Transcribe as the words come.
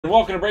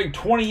Welcome to break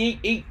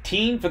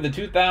 2818 for the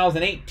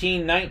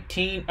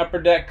 2018-19 Upper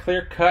Deck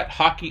Clear Cut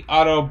Hockey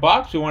Auto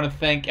Box. We want to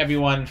thank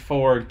everyone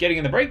for getting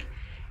in the break,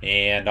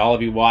 and all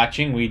of you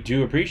watching, we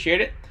do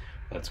appreciate it.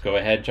 Let's go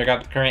ahead and check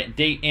out the current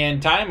date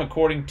and time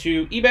according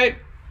to eBay.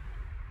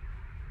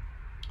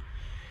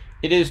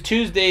 It is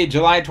Tuesday,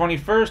 July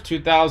 21st,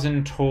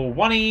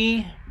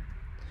 2020.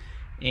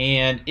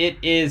 And it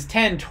is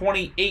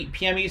 10:28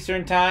 p.m.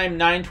 Eastern Time,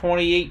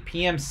 9:28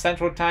 p.m.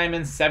 Central Time,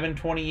 and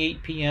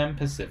 7:28 p.m.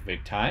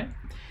 Pacific Time.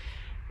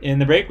 In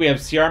the break, we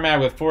have CR Mag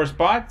with 4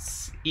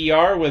 spots,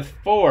 ER with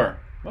 4,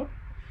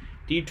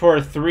 Detour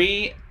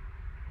 3,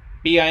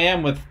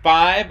 BIM with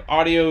 5,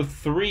 Audio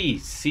 3,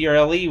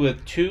 CRLE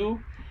with 2,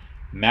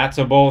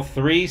 Matzo Bowl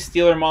 3,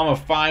 Steeler Mama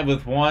 5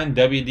 with 1,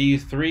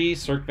 WD 3,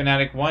 Cirque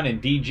Fanatic 1,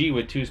 and DG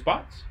with 2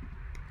 spots.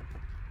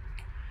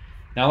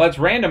 Now let's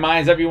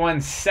randomize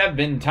everyone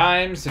 7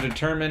 times to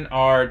determine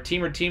our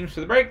team or teams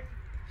for the break.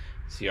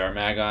 CR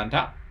Mag on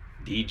top,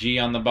 DG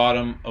on the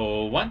bottom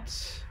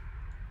once,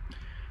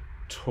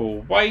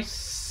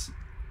 twice,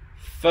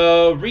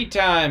 3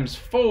 times,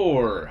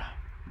 4,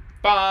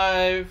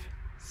 5,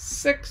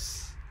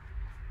 6,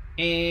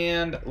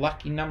 and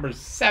lucky number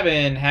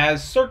 7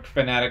 has Cirque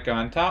Fanatic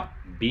on top,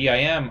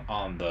 BIM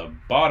on the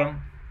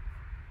bottom.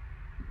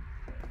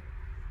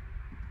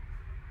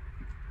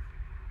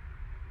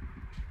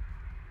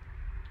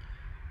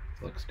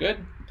 Looks good.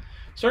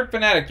 Cirque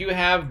Fanatic, you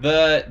have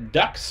the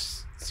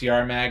Ducks,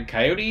 CR Mag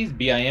Coyotes,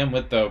 BIM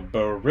with the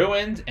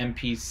Bruins,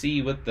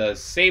 MPC with the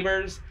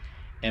Sabres,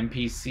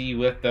 MPC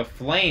with the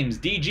Flames,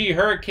 DG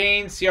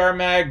Hurricanes, CR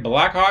Mag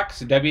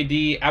Blackhawks,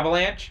 WD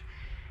Avalanche,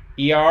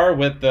 ER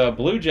with the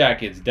Blue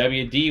Jackets,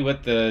 WD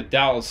with the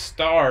Dallas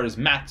Stars,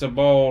 Matzo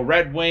Bowl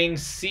Red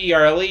Wings,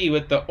 CRLE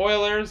with the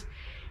Oilers,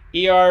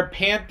 ER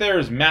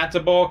Panthers,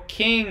 Matzo Bowl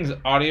Kings,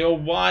 Audio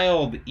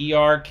Wild,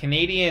 ER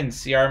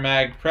Canadians, CR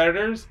Mag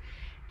Predators,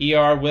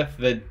 ER with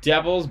the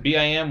Devils,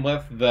 BIM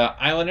with the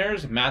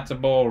Islanders, Matzo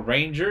Bowl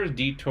Rangers,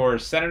 Detour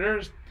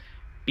Senators,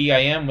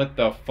 BIM with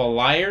the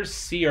Flyers,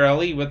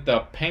 CRLE with the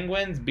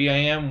Penguins,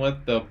 BIM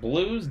with the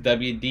Blues,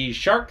 WD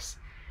Sharks,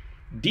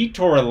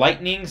 Detour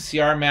Lightning,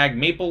 CR Mag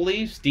Maple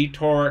Leafs,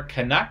 Detour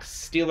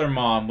Canucks, Steeler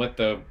Mom with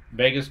the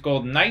Vegas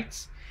Golden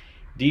Knights,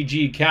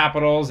 DG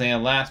Capitals,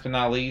 and last but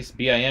not least,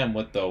 BIM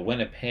with the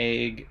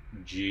Winnipeg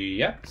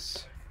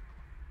Jets.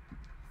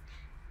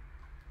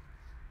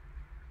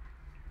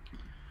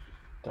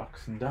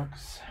 Ducks and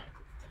Ducks.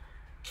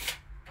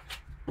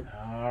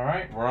 All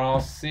right, we're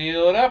all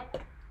sealed up.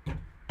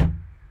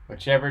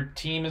 Whichever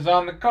team is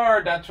on the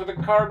card, that's where the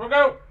card will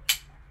go.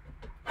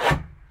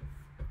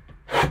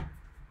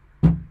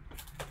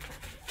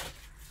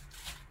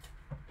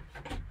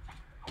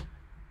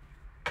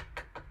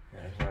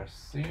 There's our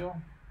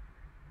seal.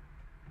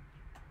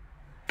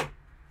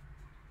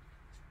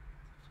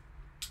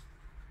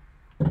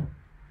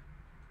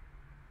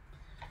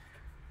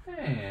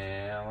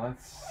 And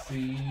let's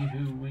see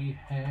who we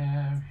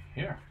have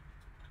here.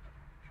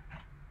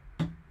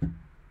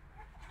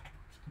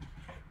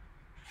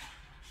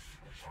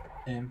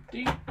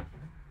 Empty.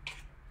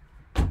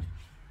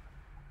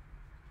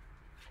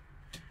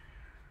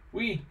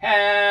 We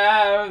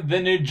have the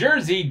New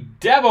Jersey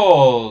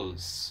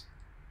Devils.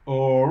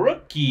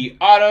 Rookie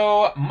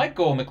auto,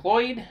 Michael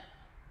McLeod.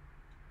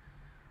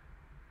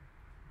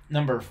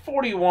 Number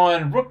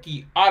 41,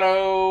 rookie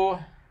auto,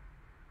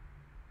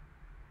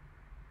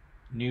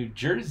 New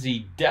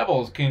Jersey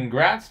Devils.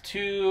 Congrats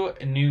to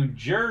New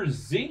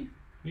Jersey.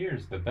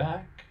 Here's the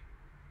back.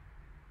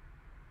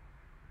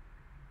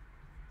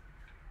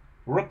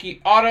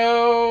 Rookie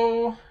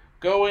auto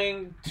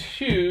going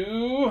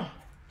to...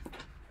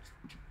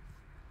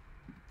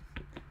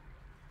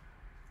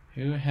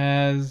 Who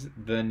has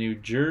the New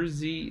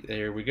Jersey?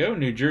 There we go.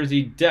 New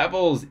Jersey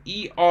Devils,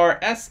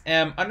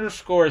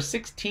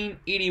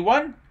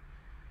 ERSM_1681.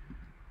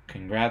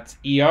 Congrats,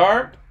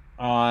 ER,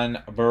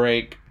 on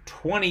break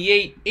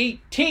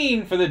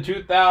 2818 for the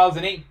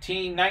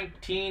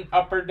 2018-19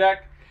 Upper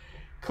Deck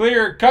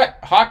Clear Cut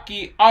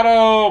Hockey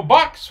Auto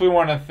Box. We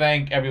want to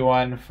thank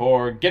everyone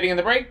for getting in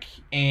the break,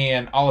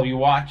 and all of you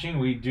watching,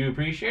 we do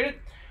appreciate it.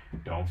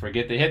 Don't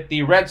forget to hit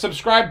the red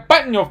subscribe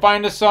button. You'll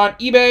find us on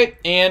eBay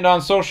and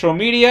on social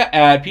media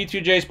at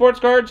P2J Sports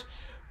Cards.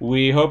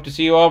 We hope to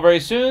see you all very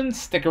soon.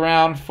 Stick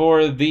around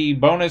for the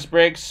bonus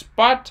break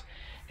spot.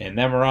 And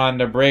then we're on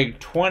to break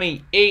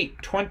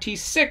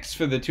 2826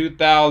 for the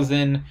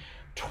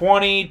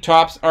 2020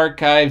 Topps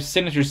Archives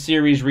Signature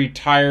Series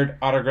Retired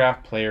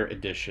Autograph Player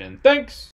Edition. Thanks!